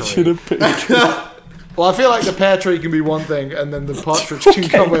pear Partridge in tree. a pear tree. Well, I feel like the pear tree can be one thing, and then the partridge can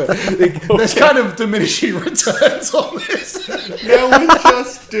come with it. There's kind of diminishing returns on this. No, we're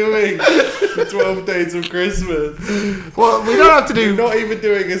just doing the 12 days of Christmas. Well, we don't have to We're do. not even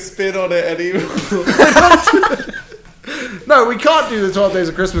doing a spin on it anymore. No, we can't do the 12 days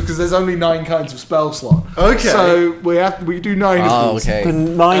of Christmas because there's only 9 kinds of spell slot. Okay. So we do 9 Oh, of these. The okay.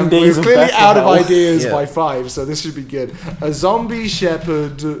 9 And days we're of clearly out of Bethlehem. ideas Yeah. by 5, so this should be good. A zombie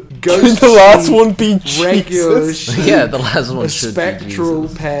shepherd, Can ghost the last sheep, one be regular Jesus? sheep, Yeah, the last one a should spectral be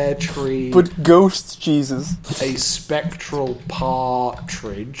Jesus. pear tree, But ghost Jesus. a spectral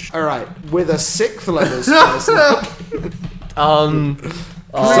partridge. All right, with a 6th level spell slot.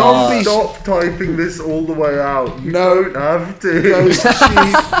 Zombie Stop typing this all the way out. You No. don't have to. Ghost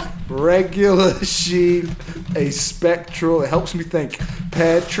sheep, regular sheep, a spectral. It helps me think.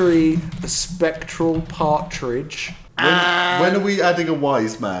 Pear tree, a spectral partridge. When are we adding a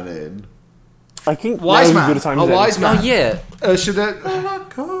wise man in? I think Wise now's as man. good a time A as any. wise man. Oh yeah. Should it?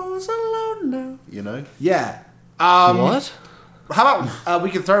 Goes alone now. You know? Yeah. What? How about we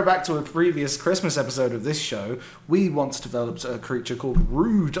can throw back to a previous Christmas episode of this show? We once developed a creature called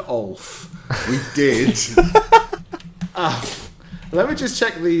Rudolph. We did. Let me just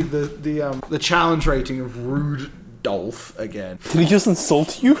check the challenge rating of Rudolph again. Did he just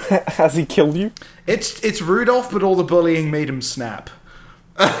insult you? Has he killed you? It's Rudolph, but all the bullying made him snap.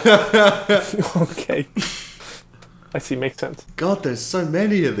 Okay. I see, makes sense. God, there's so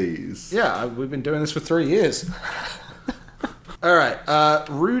many of these. Yeah, we've been doing this for 3 years. All right,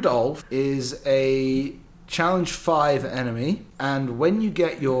 Rudolph is a challenge 5 enemy, and when you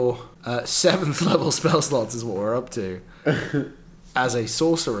get your 7th level spell slots is what we're up to, as a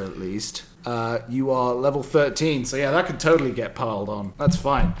sorcerer at least, you are level 13, so yeah, that could totally get piled on. That's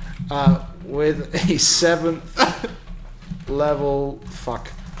fine. With a 7th level...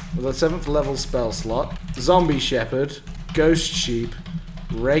 With a 7th level spell slot, Zombie Shepherd, Ghost Sheep,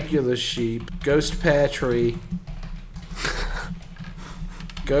 Regular Sheep, Ghost Pear Tree,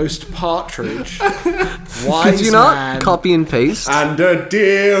 Ghost Partridge, Wise Could you not Man. copy and paste? And a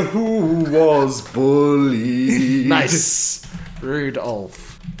deer who was bullied. Nice.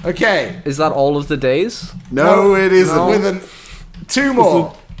 Rudolph. Okay. Is that all of the days? No, it isn't. No. With 2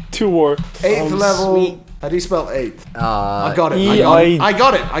 more. 2 more. 8th level. sweet. How do you spell 8th? I I got it. E-I- I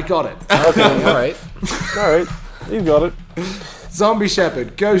got it. I got it. Okay, All right. alright. You got it. Zombie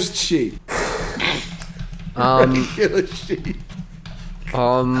Shepherd, Ghost Sheep, Regular Sheep,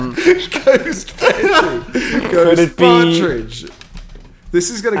 Ghost Pear Tree, Ghost it be- Partridge. This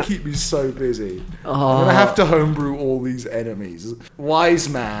is going to keep me so busy. I'm going to have to homebrew all these enemies. Wise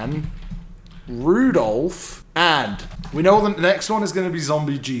Man, Rudolph, and we know the next one is going to be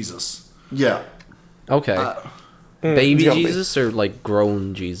Zombie Jesus. Yeah. Okay. Baby zombie. Jesus or like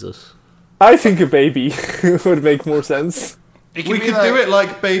grown Jesus? I think a baby would make more sense. It We be could do it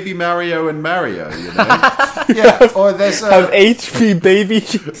like Baby Mario and Mario, you know? Yeah, or there's Have HP baby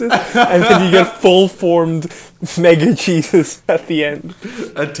Jesus, and then you get full formed Mega Jesus at the end.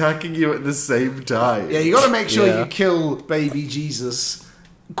 Attacking you at the same time. yeah, you got to make sure Yeah. you kill baby Jesus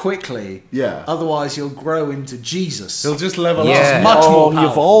quickly. Yeah. Otherwise, you'll grow into Jesus. He'll just level Yeah. up. Much Oh, more he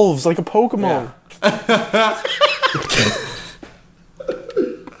powerful. evolves like a Pokemon.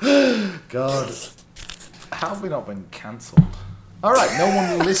 God. How have we not been cancelled? Alright, no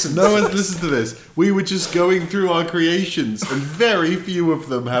one will listen. No one's listened to this. We were just going through our creations, and very few of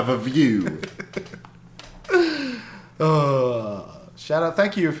them have a view. Shout out.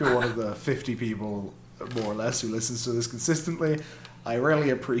 Thank you if you're one of the 50 people, more or less, who listens to this consistently. I really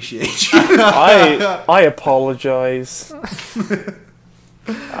appreciate you. I apologize.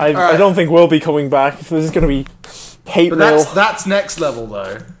 I don't think we'll be coming back. This is going to be hate But mail. that's next level,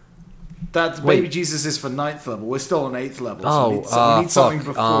 though. That's Wait. Baby Jesus is for 9th level. We're still on 8th level. So Oh, we need something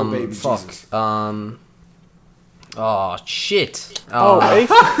fuck. before Baby Fuck. Jesus. Oh shit. Eighth?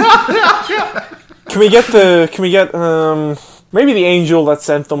 Can we get maybe the angel that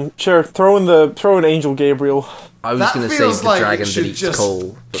sent them? Sure, throw in Angel Gabriel. I was That gonna say feels the like dragon it that should eats just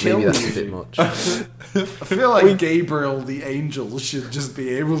coal, but kill maybe that's you. a bit much. I feel like Gabriel the angel should just be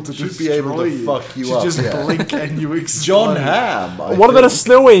able to Should destroy be able to you. fuck you should up, just yeah. blink and you explode. John Hamm. What about a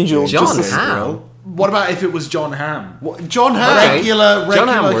snow angel? John Just a- Hamm. What about if it was John Hamm? John Hamm. Okay. Regular John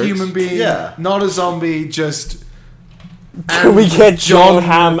Hamm works. human being, Yeah. not a zombie, just... Can we get John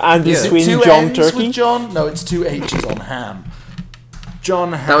Hamm and his Is it twin 2 John N's Turkey? with John? No, it's 2 H's on Ham.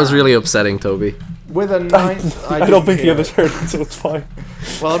 John Hamm. That was really upsetting, Toby. With a 9th... I don't didn't think the hear others it. heard it, so it's fine.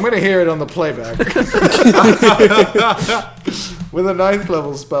 Well, I'm going to hear it on the playback. With a 9th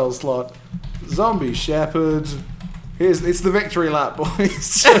level spell slot. Zombie Shepherd. It's the victory lap,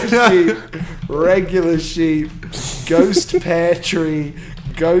 boys. Sheep, regular sheep, Ghost Pear Tree,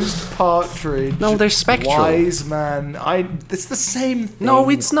 Ghost Partridge. No, they're spectral. Wise Man. It's the same thing. No,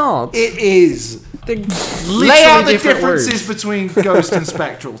 it's not. It is. They're Lay literally out the different differences words. between Ghost and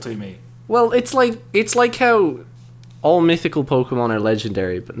Spectral to me. Well, it's like how all mythical Pokemon are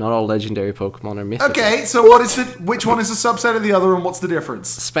legendary, but not all legendary Pokemon are mythical. Okay, so which one is a subset of the other, and what's the difference?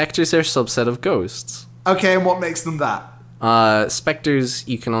 Spectres are a subset of ghosts. Okay, and what makes them that? Spectres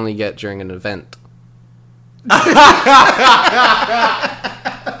you can only get during an event.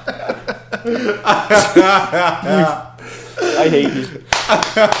 I hate you.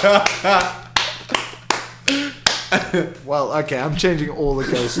 Well, okay, I'm changing all the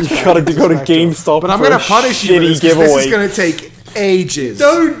ghosts. You gotta go to GameStop But I'm for going a to punish you for shitty this, 'cause this giveaway. is going to take ages.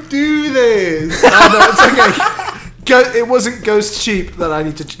 Don't do this. Oh, no, it's okay. It wasn't Ghost Sheep that I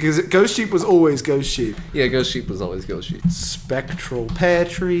need to... Because Ghost Sheep was always Ghost Sheep. Yeah, Ghost Sheep was always Ghost Sheep. Spectral Pear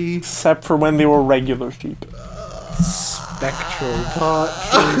Tree. Except for when they were regular sheep. Spectral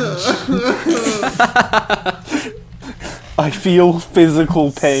Partridge. I feel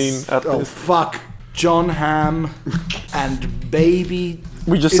physical pain at Oh, this. fuck. John Hamm and Baby...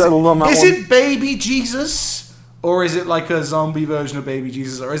 We just settled on that Is one. it Baby Jesus? Or is it like a zombie version of Baby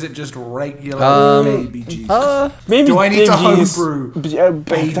Jesus? Or is it just regular Baby Jesus? Maybe Do I need to Baby Genius- homebrew Did I say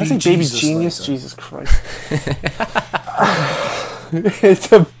Baby Jesus Genius? later? Jesus Christ.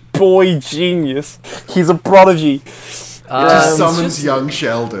 It's a boy genius. He's a prodigy. Just Um, summons young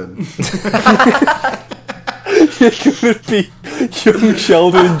Sheldon. Could it be young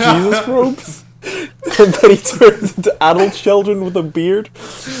Sheldon in Jesus robes? And then he turns into adult Sheldon with a beard?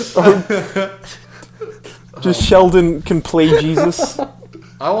 Or just Sheldon can play Jesus?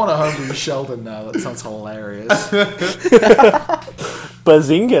 I want to homebrew Sheldon now. That sounds hilarious.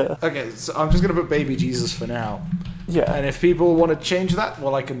 Bazinga. Okay, so I'm just going to put Baby Jesus for now. Yeah. And if people want to change that,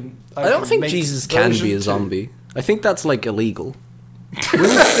 well, I can... I don't can think make Jesus can version be a 2. zombie. I think that's like illegal.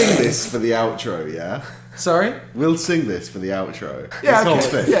 We'll sing this for the outro, yeah? Sorry? We'll sing this for the outro. Yeah, This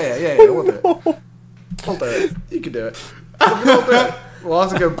whole okay. thing. Yeah, we'll do it. We'll do it. You can do it. We'll do it. We'll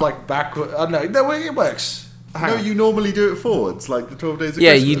have to go like backward. No, it works. Hang No, on. you normally do it forwards, like the 12 Days of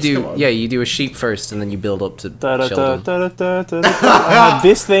Yeah, Christmas. you Come do. on. Yeah, you do a sheep first, and then you build up to Sheldon. I had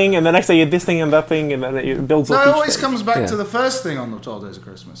this thing, and the next day you had this thing and that thing, and then it builds No, up. it each always day. comes back Yeah. to the first thing on the 12 Days of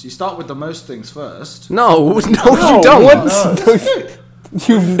Christmas. You start with the most things first. No, you No, don't. what?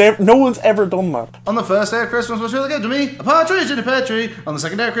 You've never. No one's ever done that. On the first day of Christmas, what's really good to me? A partridge in a pear tree. On the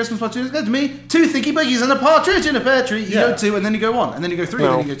second day of Christmas, what's really good to me? 2 thinky buggies and a partridge in a pear tree. You Yeah. go 2 and then you go 1, and then you go 3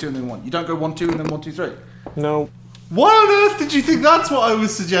 No. and then you go 2 and then 1. You don't go 1, 2 and then 1, 2, 3. No. Why on earth did you think that's what I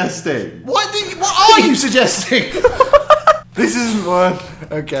was suggesting? What are you suggesting? This isn't one.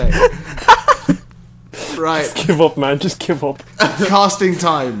 Okay. Right. Give up, man. Just give up. Casting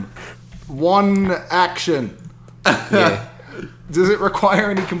time. 1 action. Yeah. Does it require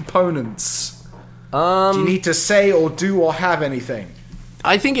any components? Do you need to say or do or have anything?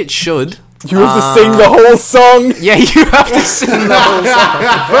 I think it should. You have to sing the whole song. Yeah, you have to sing the whole song.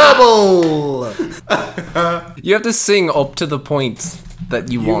 Verbal! You have to sing up to the point that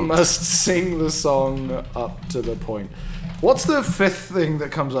you You want. must sing the song up to the point. What's the 5th thing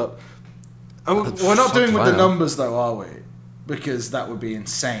that comes up? Oh, we're not fuck doing do with I the know? numbers though, are we? Because that would be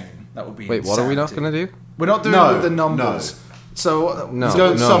insane. That would be Wait, what are we not insanity. going to do? We're not doing No, with the numbers. no. So No, You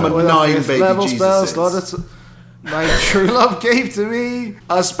don't no, summon no. with a 9 fifth baby level spell, Jesuses. slaughter my true love gave to me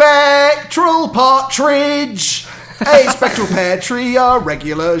a spectral partridge, a spectral pear tree, a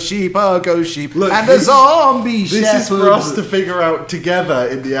regular sheep, a ghost sheep, Look, and a zombie This shepherd. is for us to figure out together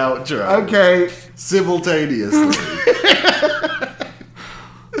in the outro. Okay, Simultaneously.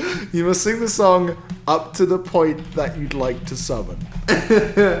 you must sing the song up to the point that you'd like to summon.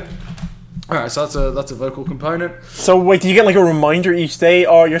 Alright, so that's a vocal component. So wait, do you get like a reminder each day,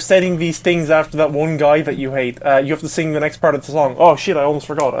 or you're setting these things after that one guy that you hate? You have to sing the next part of the song. Oh shit, I almost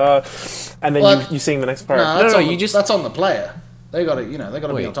forgot. And then What? you sing the next part. No, that's no, on you the- just- that's on the player. They got to, they got to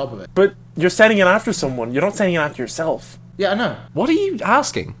be Wait. on top of it. But you're setting it after someone. You're not setting it after yourself. Yeah, I know. What are you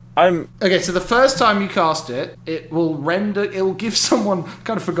asking? I'm. Okay, so the first time you cast it, it will give someone,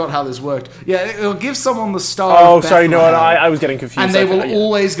 kind of forgot how this worked. Yeah, it'll give someone the star Oh, of sorry, no, Bethlehem, I was getting confused. and they will Yeah.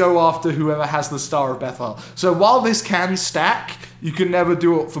 always go after whoever has the Star of Bethel. So while this can stack, you can never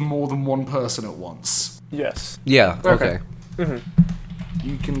do it for more than one person at once. Yes. Yeah, okay.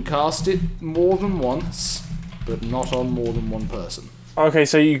 You can cast it more than once, but not on more than one person. Okay,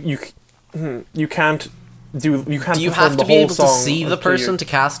 so you can't do you can't Do you perform have the to be whole able to song see the until you- person to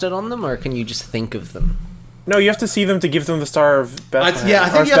cast it on them, or can you just think of them? No, you have to see them to give them the Star of Bethlehem. I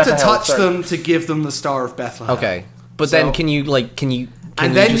Or think you have to Bethlehem, touch sorry. them to give them the Star of Bethlehem. Okay. But So- then can you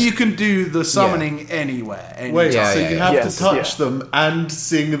And then just- you can do the summoning anywhere. Wait, Yeah, so yeah, you yeah. have Yes, to touch yeah. them and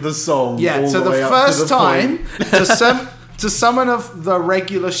sing the song. Yeah, all so the way up to first the time point. to summon of the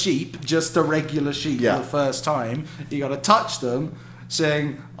regular sheep, just a regular sheep Yeah. the first time, you got to touch them,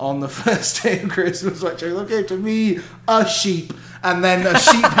 saying on the first day of Christmas, what you gave to me a sheep, and then a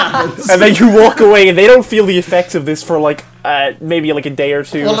sheep happens. And then you walk away, and they don't feel the effects of this for like maybe like a day or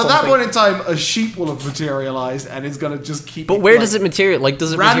two. well, or at that something. point in time, a sheep will have materialized and is going to just keep. But where does it materialize? Like,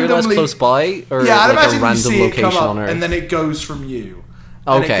 does it materialize randomly- close by, or Yeah, I'd like imagine a you random see it come location up, on Earth? and then it goes from you.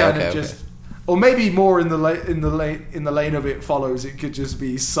 And Okay, it kind okay, of okay. Or maybe more in the lane of It Follows, it could just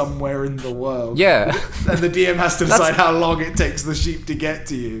be somewhere in the world. Yeah. And the DM has to decide how long it takes the sheep to get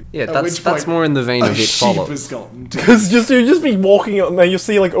to you. Yeah, At that's which point more in the vein a of It sheep Follows. has gotten to Because you'll just be walking out and then you'll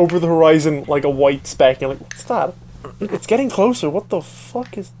see like over the horizon like a white speck and you're like, what's that? It's getting closer, what the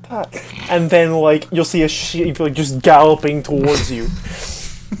fuck is that? And then like you'll see a sheep like just galloping towards you.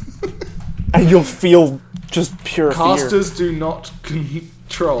 And you'll feel just pure fear. Casters do not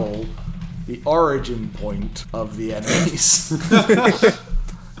control the origin point of the enemies.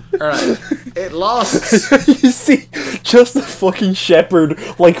 Alright, it lasts. You see just a fucking shepherd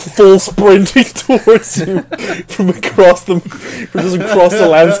like full sprinting towards you from across the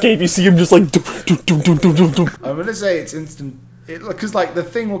landscape. You see him just like dum, dum, dum, dum, dum, dum, dum. I'm gonna say it's instant. Because like the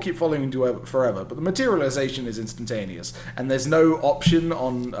thing will keep following you forever, but the materialization is instantaneous, and there's no option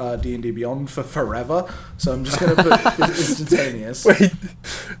on D&D Beyond for forever. So I'm just gonna put instantaneous. Wait,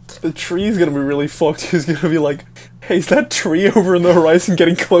 the tree is gonna be really fucked. He's gonna be like, "Hey, is that tree over in the horizon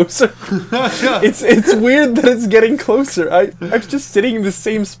getting closer?" It's weird that it's getting closer. I'm just sitting in the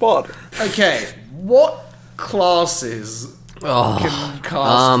same spot. Okay, what classes can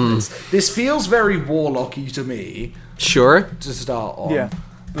cast this? This feels very warlocky to me. Sure. To start on.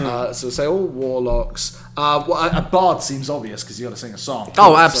 Yeah. So say all warlocks. A bard seems obvious because you got to sing a song.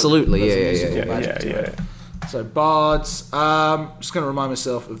 Oh, absolutely. there's a Yeah. musical magic to it. So bards. Just going to remind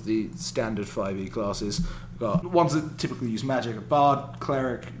myself of the standard 5e classes. We've got ones that typically use magic: a bard,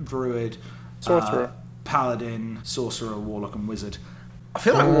 cleric, druid, Sorcerer. paladin, sorcerer, warlock, and wizard. I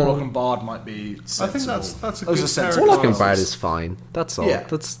feel like warlock and bard might be sensible. I think that's a Those good are sensible. Warlock and classes. Bard is fine. That's all. Yeah.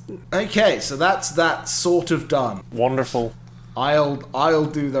 That's Okay, so that's that sort of done. Wonderful. I'll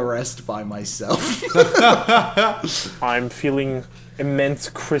do the rest by myself. I'm feeling immense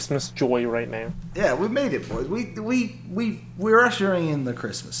Christmas joy right now. Yeah, we made it, boys. We're ushering in the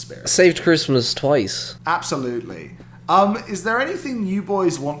Christmas spirit. saved Christmas twice. Absolutely. Is there anything you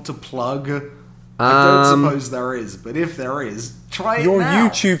boys want to plug? I don't suppose there is, but if there is, try it Your now.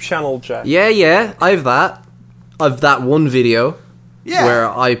 YouTube channel, Jack. Yeah. I have that. I've that one video Yeah. where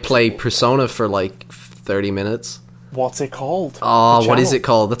I play Persona for like 30 minutes. What's it called? Oh, The what is channel? it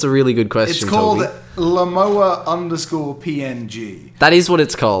called? That's a really good question, It's called Toby. Lamoa_PNG, That is what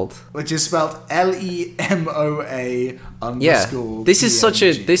it's called. which is spelled LEMOA Yeah. underscore. This is such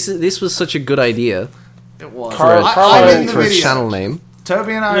a PNG. this was such a good idea It was. Carl- I'm in the for a video. channel name.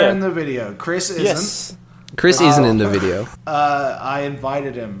 Toby and I Yeah. are in the video. Chris isn't. Yes. Chris isn't in the video. I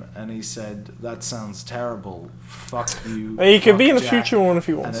invited him, and he said, "That sounds terrible. Fuck you." He can fuck be in the Jack, future one if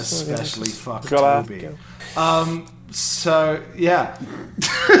he and wants. especially fuck Gotta- Toby. So yeah.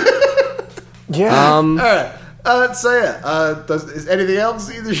 Yeah. Alright. So yeah. Is anything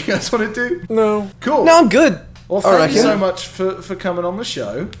else either of you guys want to do? No. Cool. No, I'm good. Well, All thank right, you so yeah. much for coming on the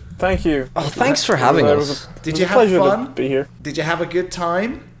show. Thank you. Oh, thanks for having It us. was Did it was you a have pleasure fun? to be here. Did you have a good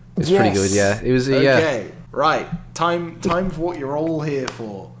time? It's pretty good, yeah. It was, yeah. Okay. Right. Time for what you're all here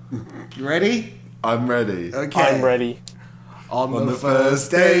for. You ready? I'm ready. Okay. I'm ready. On the first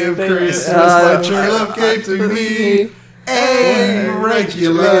day of Christmas, Uh, my true love gave to me a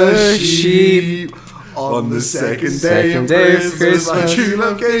regular sheep. On the second day of Christmas, my true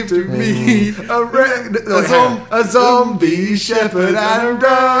love gave to me a zombie shepherd and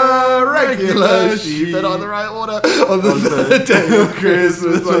a regular sheep. They're not in the right order. On the third day of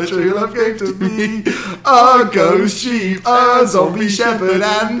Christmas, my true love gave to me a ghost sheep, a zombie shepherd,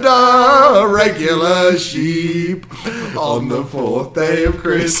 and a regular sheep. On the fourth day of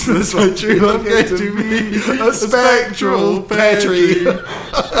Christmas, my true love gave to me a spectral petri,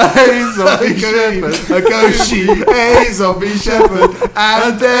 a zombie shepherd, a ghost sheep, a zombie shepherd,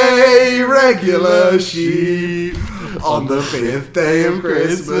 and a regular sheep. On the fifth day of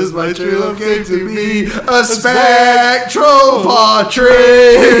Christmas, my true love gave to me a spectral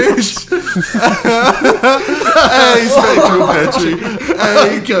partridge, a spectral petri,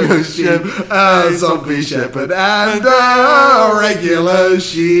 a ghost sheep, a zombie shepherd, and a regular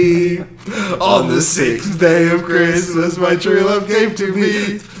sheep. On the sixth day of Christmas, my true love gave to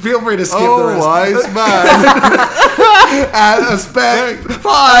me. Feel free to skip the rest. wise man. And a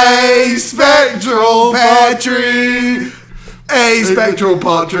spectral petri, a spectral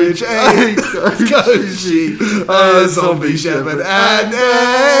partridge, a ghost sheep, a zombie shepherd, and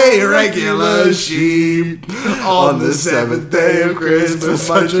a regular sheep. On the seventh day of Christmas,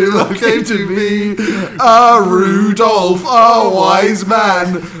 my true love came to me. A Rudolph, a wise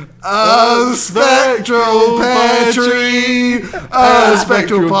man, a spectral pear tree, a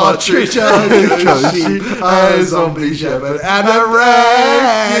spectral partridge, a ghost sheep, a zombie shepherd, and a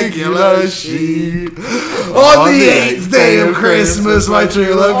regular sheep. On the eighth day of Christmas, my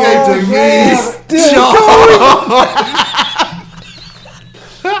true love gave to me.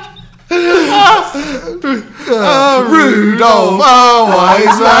 Rudolph, a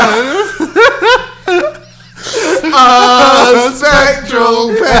wise man, a spectral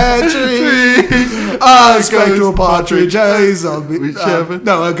pear tree, a spectral partridge, a zombie shepherd,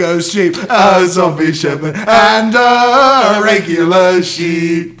 no, a ghost sheep, a zombie shepherd, and a regular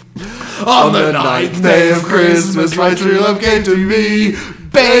sheep. On the ninth day of Christmas, my true love gave to me.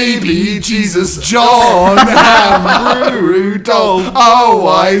 Baby Jesus, John, and Rudolph, a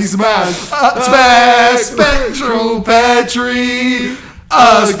wise man, a spectral pear tree,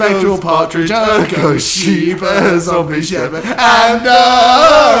 a spectral partridge, a ghost sheep, a zombie shepherd, and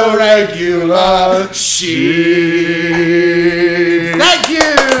a regular sheep. Thank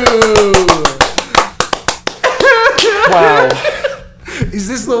you! Wow. Is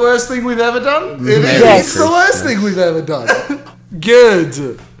this the worst thing we've ever done? It Yes. is the worst thing we've ever done.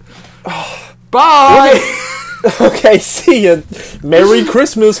 Good. Bye. Okay, see ya. Merry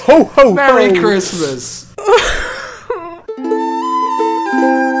Christmas. Ho, ho, ho. Merry Christmas.